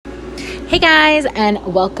Hey guys,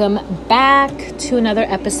 and welcome back to another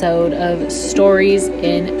episode of Stories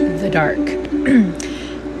in the Dark.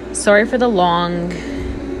 Sorry for the long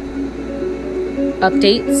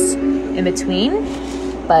updates in between,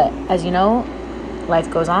 but as you know, life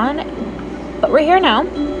goes on. But we're here now.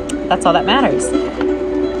 That's all that matters.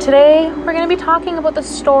 Today, we're going to be talking about the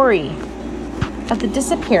story of the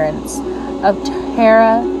disappearance of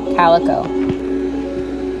Tara Calico.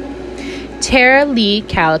 Tara Lee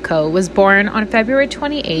Calico was born on February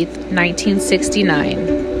 28,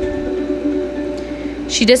 1969.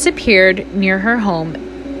 She disappeared near her home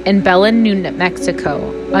in Belen, New Mexico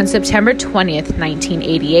on September 20th,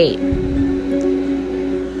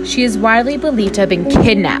 1988. She is widely believed to have been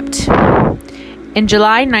kidnapped. In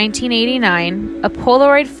July 1989, a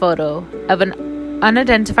Polaroid photo of an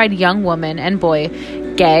unidentified young woman and boy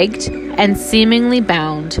gagged and seemingly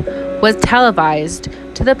bound was televised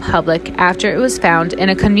to the public after it was found in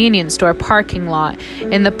a convenience store parking lot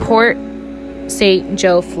in the Port St.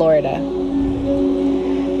 Joe, Florida.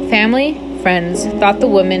 Family, friends thought the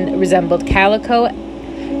woman resembled Calico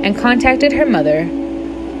and contacted her mother,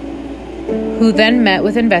 who then met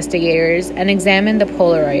with investigators and examined the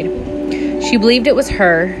Polaroid. She believed it was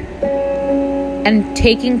her, and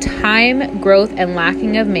taking time, growth, and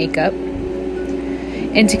lacking of makeup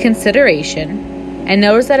into consideration, and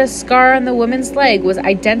noticed that a scar on the woman's leg was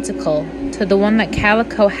identical to the one that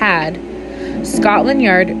Calico had, Scotland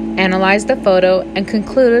Yard analyzed the photo and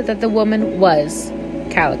concluded that the woman was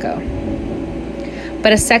Calico.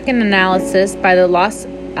 But a second analysis by the Los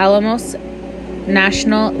Alamos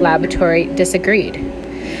National Laboratory disagreed.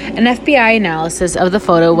 An FBI analysis of the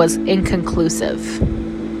photo was inconclusive.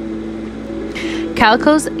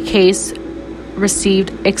 Calico's case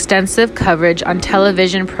received extensive coverage on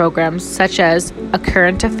television programs such as A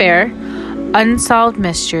Current Affair, Unsolved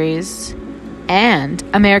Mysteries, and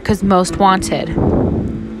America's Most Wanted.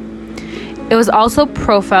 It was also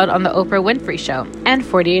profiled on the Oprah Winfrey Show and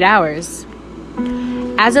 48 Hours.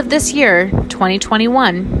 As of this year,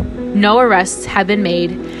 2021, no arrests have been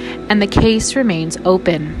made and the case remains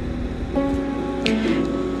open.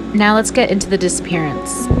 Now let's get into the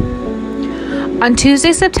disappearance. On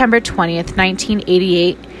Tuesday, September 20th,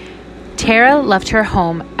 1988, Tara left her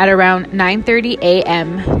home at around 9:30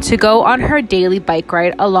 a.m. to go on her daily bike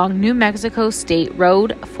ride along New Mexico State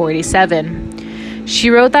Road 47. She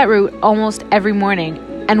rode that route almost every morning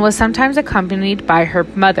and was sometimes accompanied by her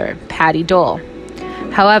mother, Patty Dole.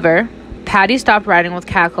 However, Patty stopped riding with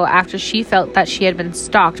Calico after she felt that she had been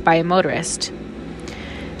stalked by a motorist.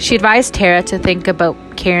 She advised Tara to think about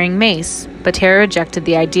carrying mace, but Tara rejected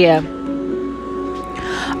the idea.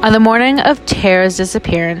 On the morning of Tara's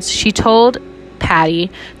disappearance, she told Patty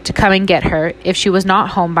to come and get her if she was not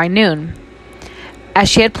home by noon, as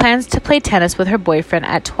she had plans to play tennis with her boyfriend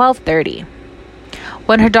at 12:30.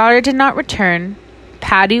 When her daughter did not return,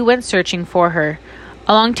 Patty went searching for her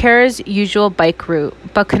along Tara's usual bike route,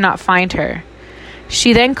 but could not find her.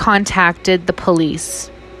 She then contacted the police.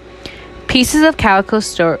 Pieces of Calico's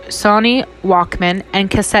Sony Walkman and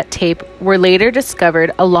cassette tape were later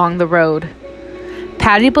discovered along the road.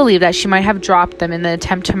 Patty believed that she might have dropped them in the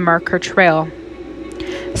attempt to mark her trail.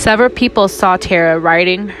 Several people saw Tara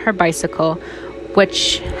riding her bicycle,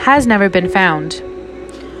 which has never been found.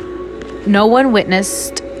 No one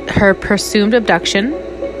witnessed her presumed abduction,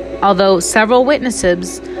 although several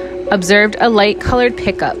witnesses observed a light-colored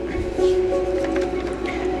pickup,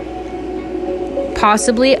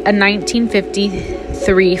 possibly a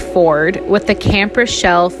 1953 Ford, with the camper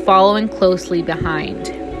shell following closely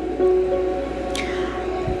behind.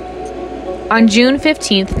 On June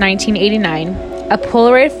 15, 1989, a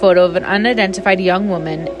Polaroid photo of an unidentified young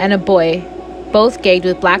woman and a boy, both gagged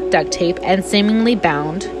with black duct tape and seemingly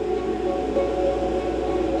bound,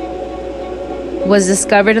 was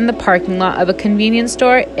discovered in the parking lot of a convenience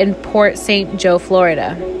store in Port St. Joe,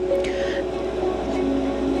 Florida.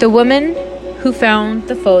 The woman who found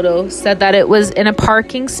the photo said that it was in a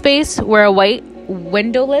parking space where a white,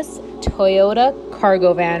 windowless Toyota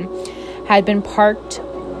cargo van had been parked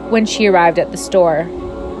when she arrived at the store.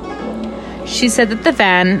 She said that the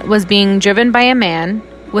van was being driven by a man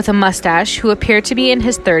with a mustache who appeared to be in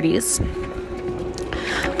his 30s.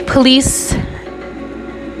 Police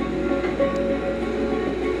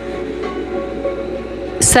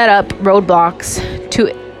set up roadblocks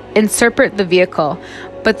to intercept the vehicle,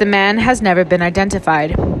 but the man has never been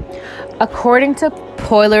identified. According to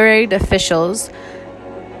Polaroid officials,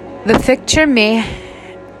 the picture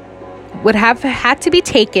would have had to be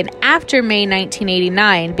taken after May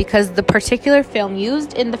 1989 because the particular film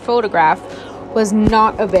used in the photograph was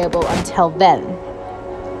not available until then.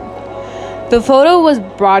 The photo was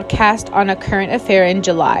broadcast on A Current Affair in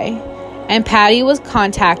July, and Patty was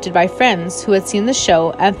contacted by friends who had seen the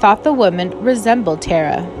show and thought the woman resembled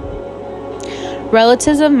Tara.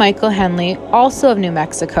 Relatives of Michael Henley, also of New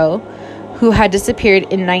Mexico, who had disappeared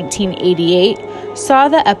in 1988, saw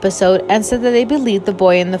the episode and said that they believed the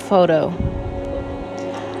boy in the photo.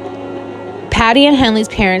 Patty and Henley's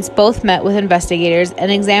parents both met with investigators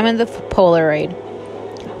and examined the Polaroid.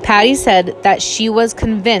 Patty said that she was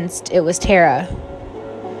convinced it was Tara.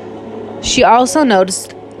 She also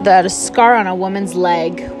noticed that a scar on a woman's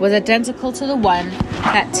leg was identical to the one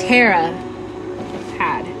that Tara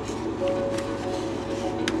had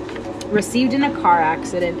received in a car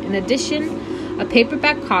accident. In addition, a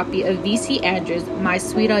paperback copy of V.C. Andrews' My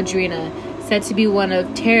Sweet Audrina, said to be one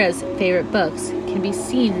of Tara's favorite books, can be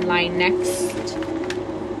seen lying next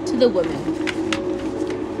to the woman.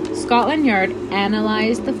 Scotland Yard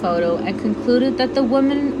analyzed the photo and concluded that the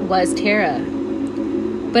woman was Tara.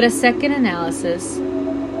 But a second analysis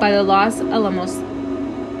by the Los Alamos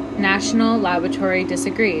National Laboratory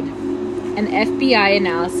disagreed. An FBI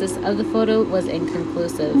analysis of the photo was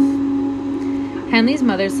inconclusive. Henley's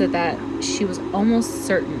mother said that she was almost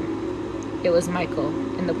certain it was Michael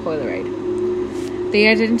in the Polaroid. The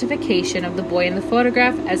identification of the boy in the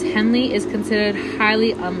photograph as Henley is considered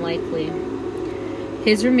highly unlikely.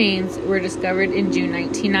 His remains were discovered in June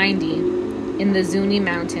 1990 in the Zuni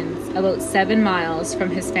Mountains, about 7 miles from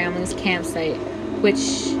his family's campsite, which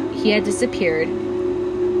he had disappeared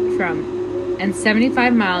from, and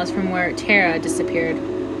 75 miles from where Tara disappeared.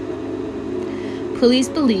 Police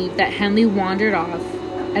believe that Henley wandered off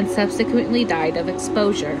and subsequently died of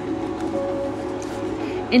exposure.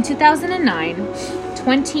 In 2009,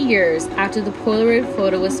 20 years after the Polaroid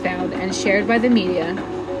photo was found and shared by the media,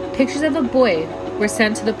 pictures of the boy were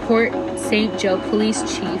sent to the Port St. Joe police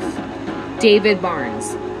chief, David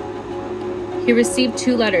Barnes. He received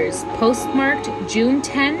 2 letters, postmarked June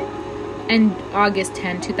 10 and August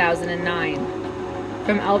 10, 2009,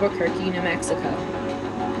 from Albuquerque, New Mexico.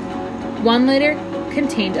 One letter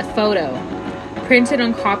contained a photo, printed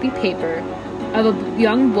on copy paper, of a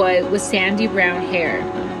young boy with sandy brown hair.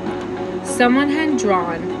 Someone had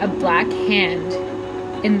drawn a black hand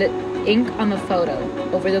in the ink on the photo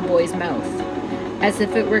over the boy's mouth, as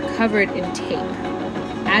if it were covered in tape,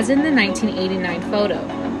 as in the 1989 photo.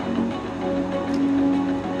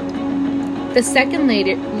 The second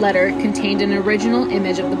letter contained an original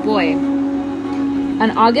image of the boy.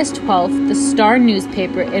 On August 12th, the Star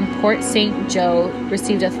newspaper in Port St. Joe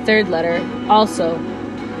received a third letter, also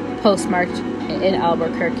postmarked in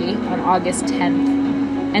Albuquerque, on August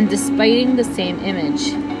 10th, and displaying the same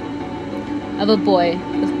image of a boy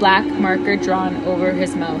with black marker drawn over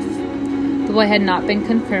his mouth. The boy had not been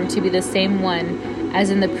confirmed to be the same one as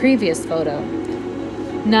in the previous photo.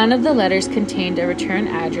 None of the letters contained a return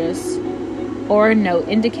address or a note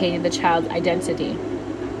indicating the child's identity,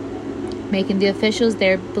 making the officials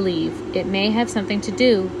there believe it may have something to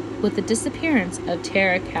do with the disappearance of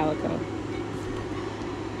Tara Calico.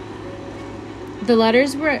 The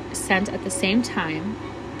letters were sent at the same time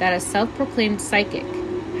that a self-proclaimed psychic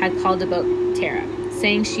had called about Tara,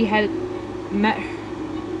 saying she had met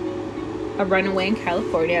a runaway in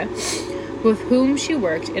California with whom she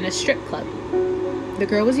worked in a strip club. The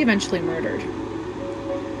girl was eventually murdered.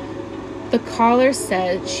 The caller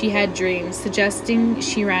said she had dreams suggesting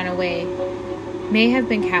she ran away, may have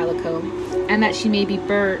been Calico, and that she may be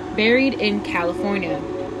buried in California.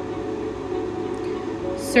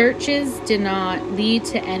 Searches did not lead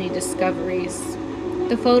to any discoveries.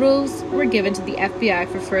 The photos were given to the FBI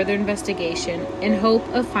for further investigation in hope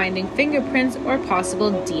of finding fingerprints or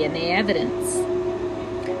possible DNA evidence.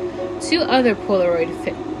 2 other Polaroid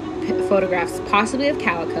photographs, possibly of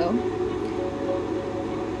Calico,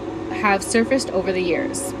 have surfaced over the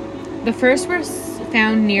years. The first was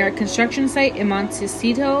found near a construction site in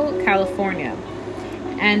Montecito, California,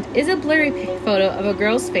 and is a blurry photo of a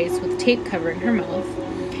girl's face with tape covering her mouth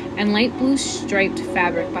and light blue striped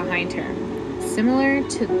fabric behind her, similar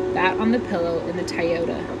to that on the pillow in the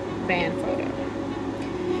Toyota van photo.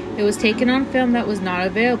 It was taken on film that was not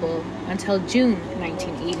available until June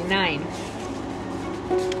 1989.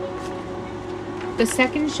 The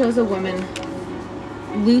second shows a woman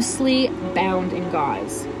loosely bound in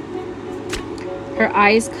gauze, her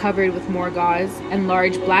eyes covered with more gauze, and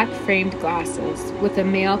large black framed glasses, with a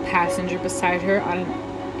male passenger beside her on an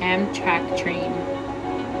Amtrak train.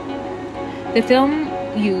 The film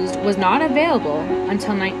used was not available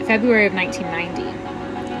until February of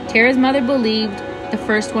 1990. Tara's mother believed the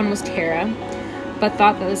first one was Tara, but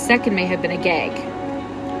thought that the second may have been a gag.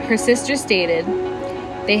 Her sister stated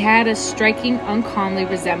they had a striking, uncomely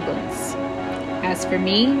resemblance. As for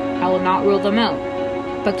me, I will not rule them out.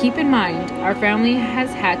 But keep in mind, our family has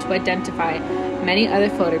had to identify many other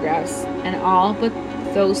photographs, and all but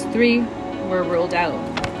those 3 were ruled out.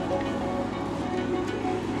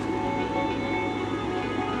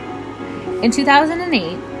 In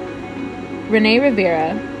 2008, Rene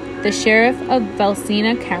Rivera, the sheriff of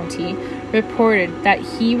Valsena County, reported that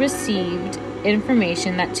he received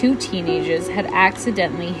information that 2 teenagers had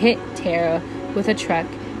accidentally hit Tara with a truck,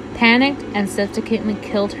 panicked, and subsequently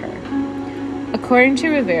killed her. According to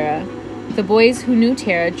Rivera, the boys who knew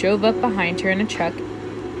Tara drove up behind her in a truck,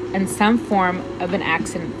 and some form of an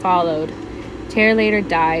accident followed. Tara later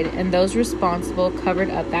died, and those responsible covered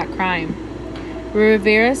up that crime.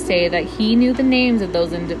 Rivera said that he knew the names of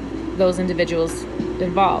those individuals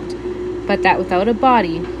involved, but that without a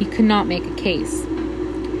body, he could not make a case.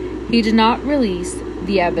 He did not release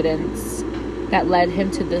the evidence that led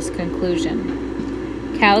him to this conclusion.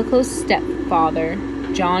 Calico's stepfather,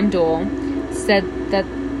 John Dole, said that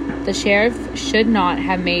the sheriff should not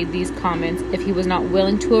have made these comments if he was not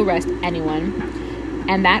willing to arrest anyone,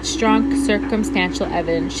 and that strong circumstantial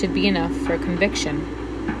evidence should be enough for conviction.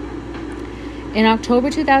 In October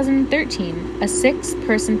 2013, a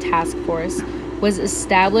 6-person task force was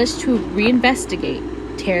established to reinvestigate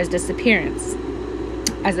Tara's disappearance.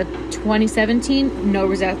 As of 2017, no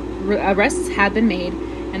arrests have been made,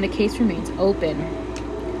 and the case remains open.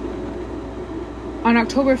 On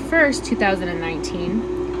October 1st,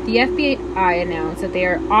 2019, the FBI announced that they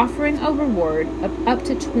are offering a reward of up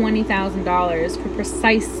to $20,000 for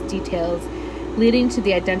precise details leading to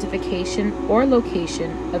the identification or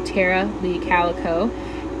location of Tara Lee Calico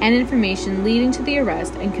and information leading to the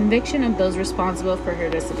arrest and conviction of those responsible for her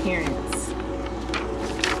disappearance.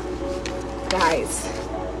 Guys,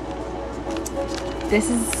 this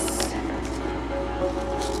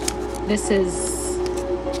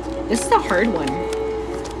is a hard one.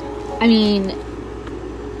 I mean,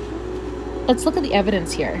 let's look at the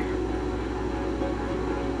evidence here.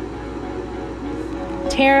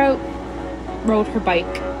 Tara rode her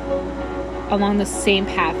bike along the same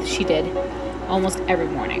path she did almost every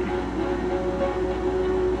morning.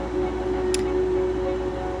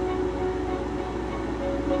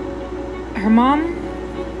 Her mom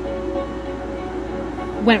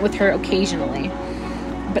went with her occasionally,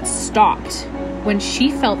 but stopped when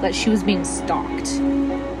she felt that she was being stalked.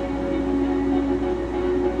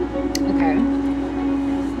 Okay.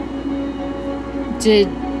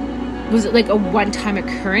 Was it like a one-time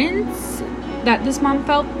occurrence that this mom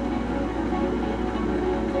felt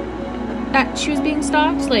that she was being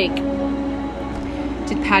stalked? Like,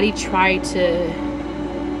 did Patty try to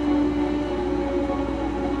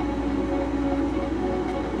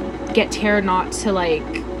get Tara not to,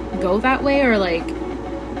 like, go that way, or, like,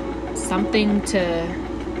 something to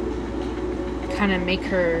kind of make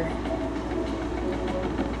her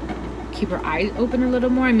keep her eyes open a little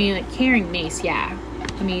more? I mean, like, carrying mace, yeah.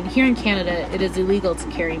 I mean, here in Canada, it is illegal to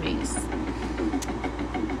carry mace.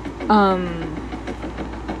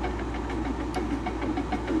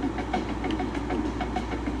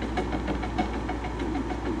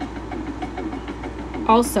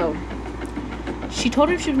 Also, she told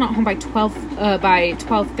her she was not home by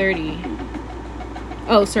 12:30.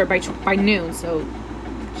 Oh, sorry, by noon. So,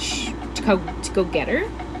 to go get her.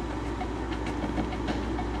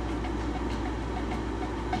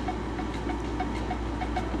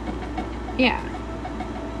 Yeah.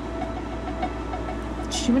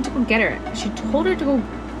 She went to go get her. She told her to go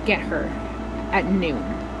get her at noon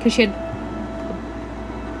because she had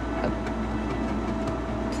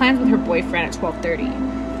plans with her boyfriend at 12:30.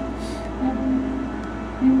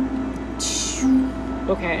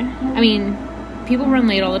 Okay. I mean, people run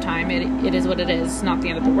late all the time. It is what it is. It's not the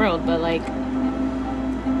end of the world. But, like,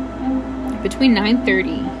 between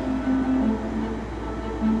 9:30...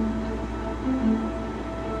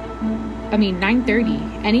 I mean, 9:30.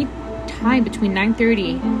 Any time between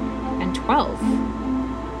 9:30 and 12.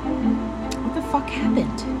 What the fuck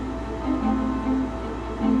happened?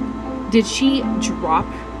 Did she drop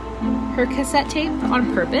her cassette tape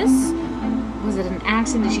on purpose? Was it an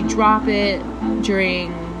accident? Did she drop it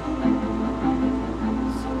during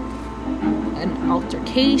an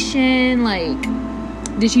altercation? Like,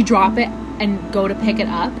 did she drop it and go to pick it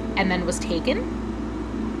up and then was taken?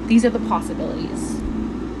 These are the possibilities.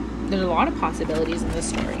 There's a lot of possibilities in this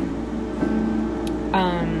story.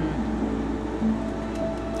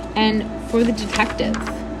 And for the detective,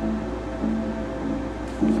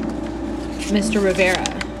 Mr. Rivera,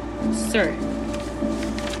 sir,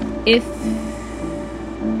 if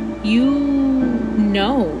you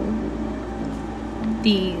know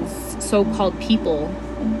these so-called people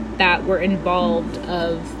that were involved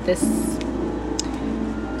of this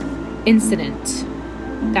incident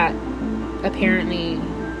that apparently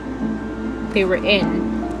they were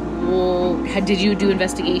in. Well, did you do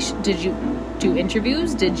investigation? Did you do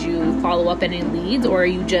interviews? Did you follow up any leads? Or are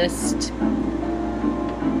you just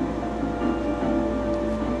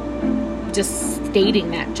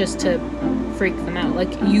stating that just to freak them out?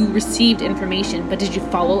 Like, you received information, but did you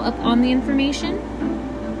follow up on the information?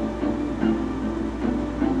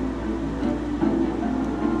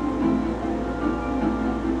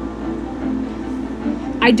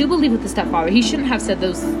 I do believe with the stepfather, he shouldn't have said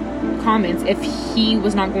those comments if he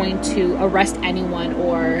was not going to arrest anyone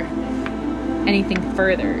or anything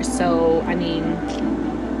further. So, I mean,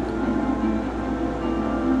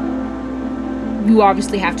 you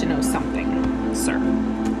obviously have to know something, sir.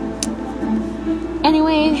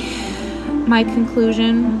 Anyway, my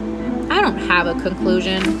conclusion, I don't have a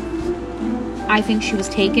conclusion. I think she was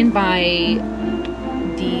taken by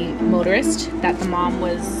the motorist that the mom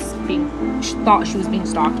thought she was being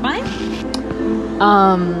stalked by.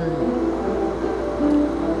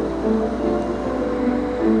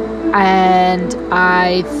 And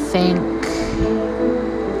I think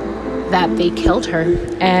that they killed her,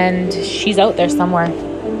 and she's out there somewhere.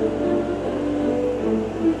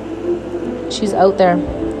 She's out there,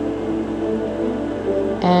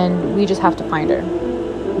 and we just have to find her.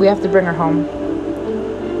 We have to bring her home.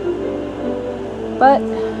 But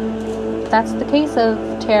that's the case of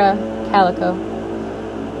Tara Calico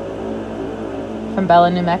from Bella,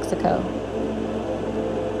 New Mexico.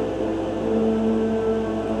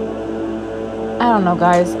 I don't know,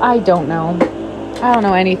 guys. I don't know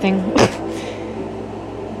anything.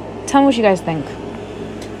 Tell me what you guys think.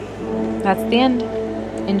 That's the end.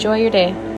 Enjoy your day.